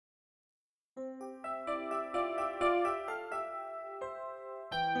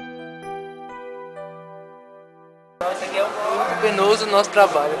Penoso o nosso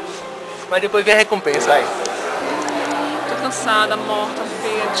trabalho, mas depois vem a recompensa. Vai. Tô cansada, morta,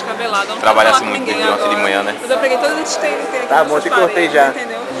 feia, descabelada. Não Trabalhasse muito de manhã, né? Mas eu peguei todos esses tênis que tem aqui. Tá bom, te cortei já.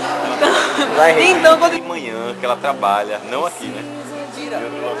 Entendeu? Então, quando... De manhã que ela trabalha, não aqui, né? Em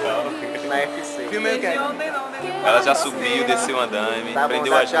outro local. Na FC. Filme eu quero. Ontem não, né? Ela já subiu, desceu o andame, Tá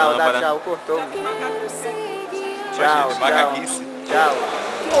prendeu bom, as tchau, lâmpadas. tchau, cortou. Tchau, Tchau, macaquice. Tchau.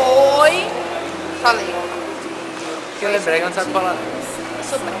 Oi. Falei. Porque ela é brega, não sabe falar. Eu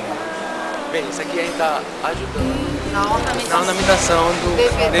sou brega. Bem, isso aqui a gente tá ajudando Na na ornamentação do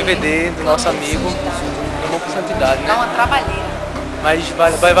DVD do nosso amigo Irmão por Santidade, né? Dá uma trabalheira. Mas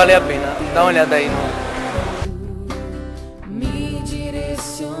vai valer a pena. Dá uma olhada aí no... Me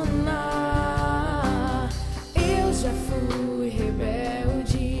direcionar. Eu já fui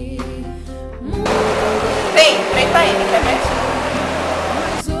rebelde. Vem, pra ele, quer ver?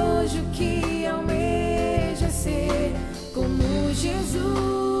 Mas hoje o que almeja é ser como Jesus.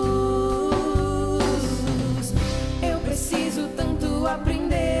 Eu preciso tanto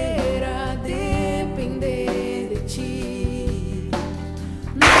aprender a depender de ti.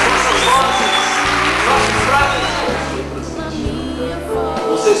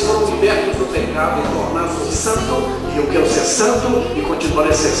 Vocês foram libertos do pecado e tornados santo, e eu quero ser santo e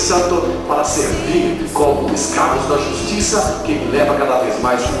continuarei a ser santo para servir como escravos da justiça, que me leva cada vez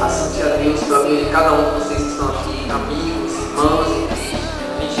mais a sentir a Deus para ver cada um de vocês que estão aqui, amigos, irmãos,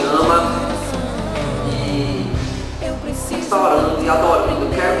 a gente ama e está orando e adorando.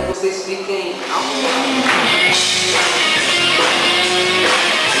 Eu quero que vocês fiquem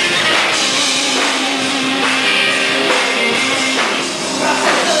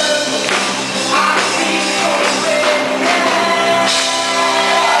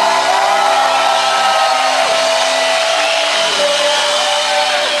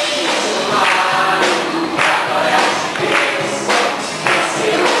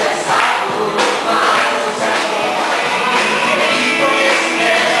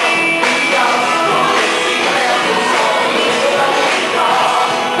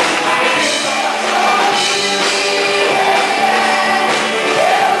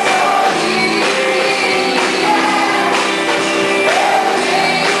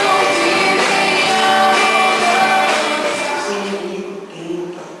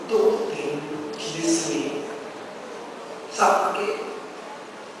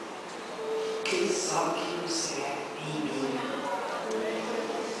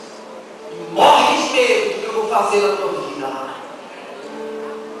fazer a tua vida.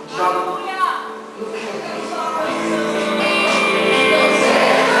 Já não quero.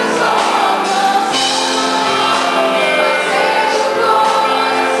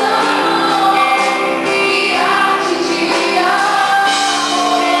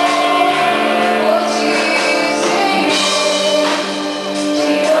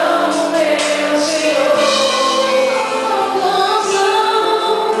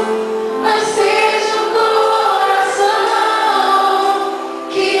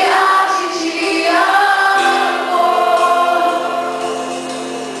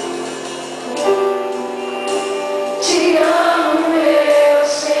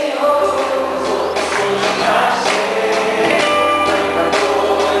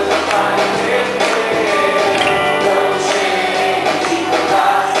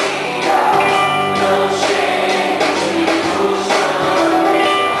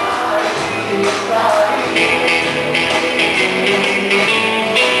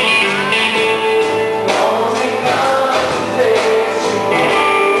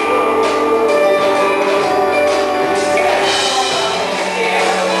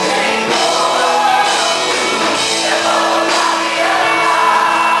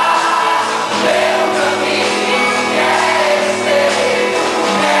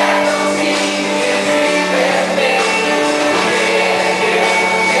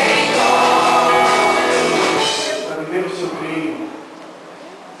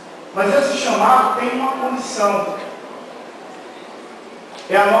 Mas esse chamado tem uma condição.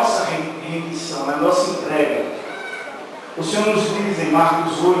 É a nossa rendição, é a nossa entrega. O Senhor nos diz em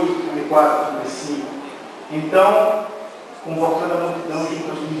Marcos 8, 34, 35. Então, convocando a multidão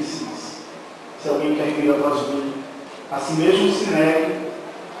junto aos meus discípulos. Se alguém quer vir após mim, a si mesmo se negue,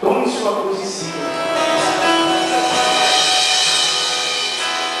 tome sua cruz e siga.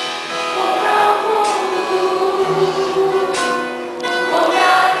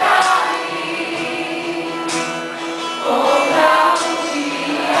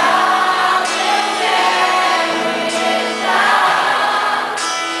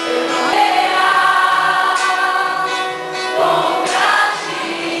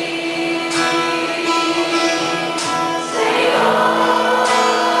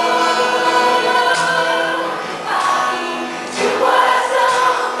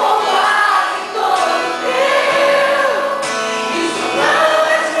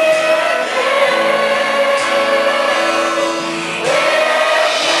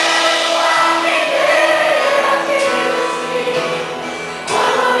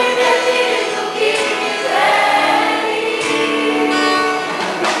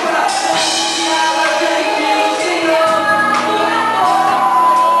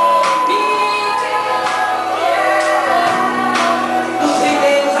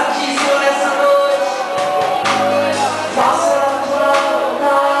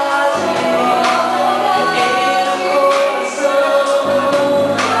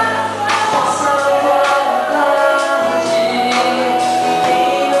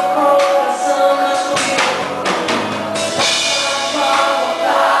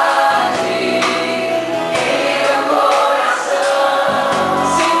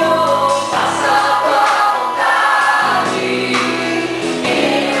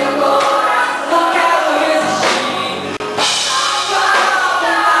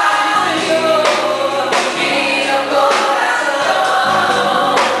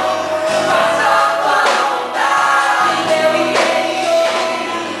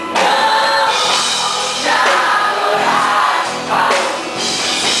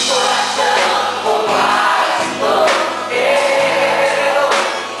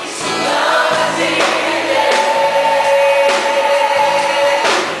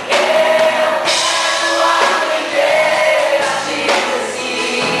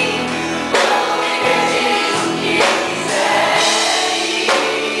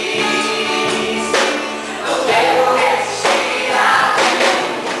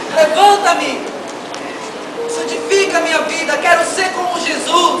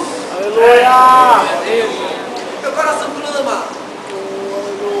 Aleluia! Meu coração clama.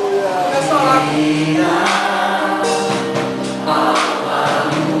 Começa a orar.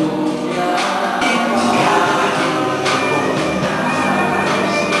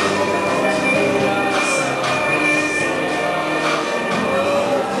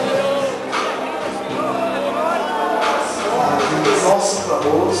 Nosso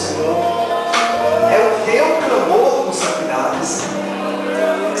clamor, Senhor, é o teu clamor por santidade, Senhor.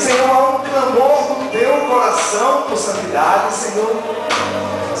 Senhor, há um clamor no teu coração por santidade, Senhor.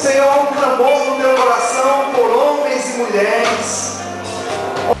 Senhor, há um clamor no teu coração por homens e mulheres.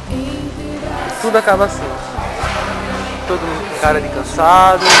 Tudo acaba assim. Todo mundo com cara de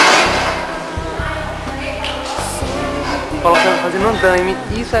cansado. Colocando, fazendo andaime.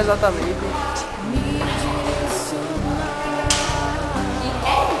 Isso é exatamente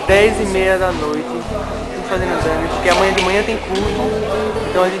 10h30 da noite. Tudo fazendo andaime. Porque amanhã de manhã tem culto.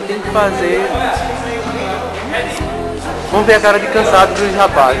 Então a gente tem que fazer. Vamos ver a cara de cansado dos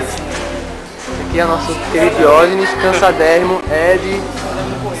rapazes. Aqui é nosso querido Diógenes, cansadérrimo, Ed,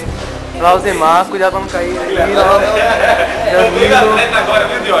 Lauzemar, cuidado pra não cair. Agora,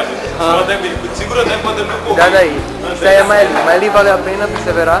 viu, Diógenes? Segura o tempo quando eu me empurro. Cuidado aí. Isso aí é Maeli. Maeli valeu a pena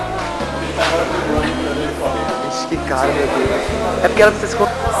perseverar. Ixi, que cara, meu Deus. É porque ela precisa se...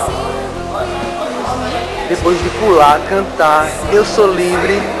 Depois de pular, cantar, eu sou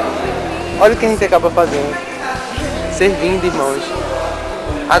livre. Olha o que a gente acaba fazendo. Servindo, irmãos.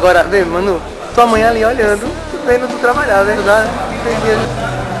 Agora, vê, Manu, tua mãe ali olhando, vendo tu trabalhar, vendo da...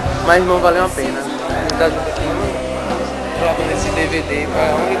 Mas, irmão, valeu a pena. A gente tá junto aqui, gravando esse DVD para a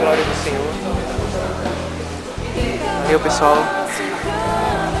honra e glória do Senhor. E o pessoal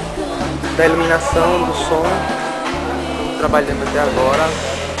da iluminação, do som, trabalhando até agora.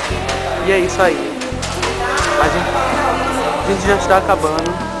 E é isso aí. A gente já está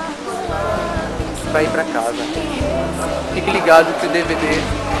acabando para ir para casa. Fique ligado que o DVD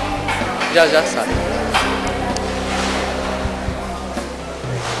já sai.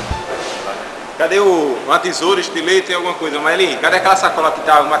 Cadê uma tesoura, estilete, tem alguma coisa? Maeli, cadê aquela sacola que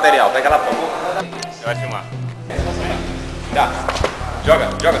tá o material? Pega ela, por favor. Você vai filmar. Tá. Joga.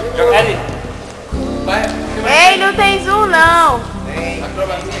 Eli, vai. Ei, não tem zoom não.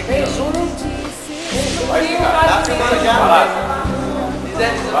 Tem zoom, não? Vai ficar. Tá filmando já.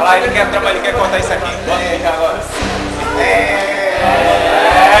 Vai lá, ele quer cortar isso aqui. Bota aí agora.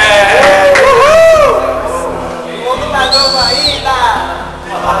 O mundo tá novo ainda.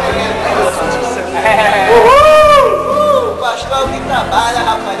 Pastor que trabalha,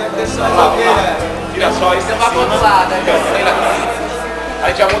 rapaz, é pessoa inteira. Tira só isso. Você vai pro outro lado, né? A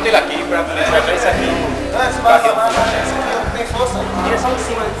gente já monta ele aqui pra deixar isso aqui. Antes, vai falar, esse aqui não tem força. Tira só em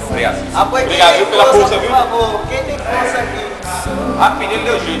cima. Obrigado. Apoio quem Obrigado tem pela força, viu? Por favor, quem tem força aqui? A filha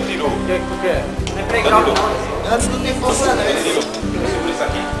deu jeito, tirou. O que é? Antes não tem força não. Tirou. Segura isso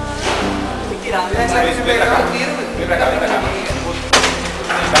aqui. Tem que tirar. Essa aqui se pegar, eu tiro. Vem pra cá.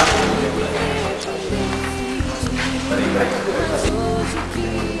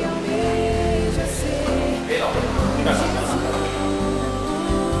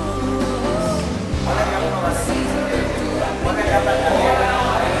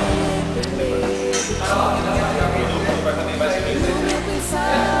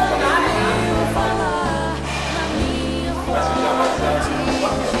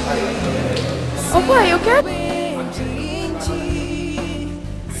 Ô pai, eu quero...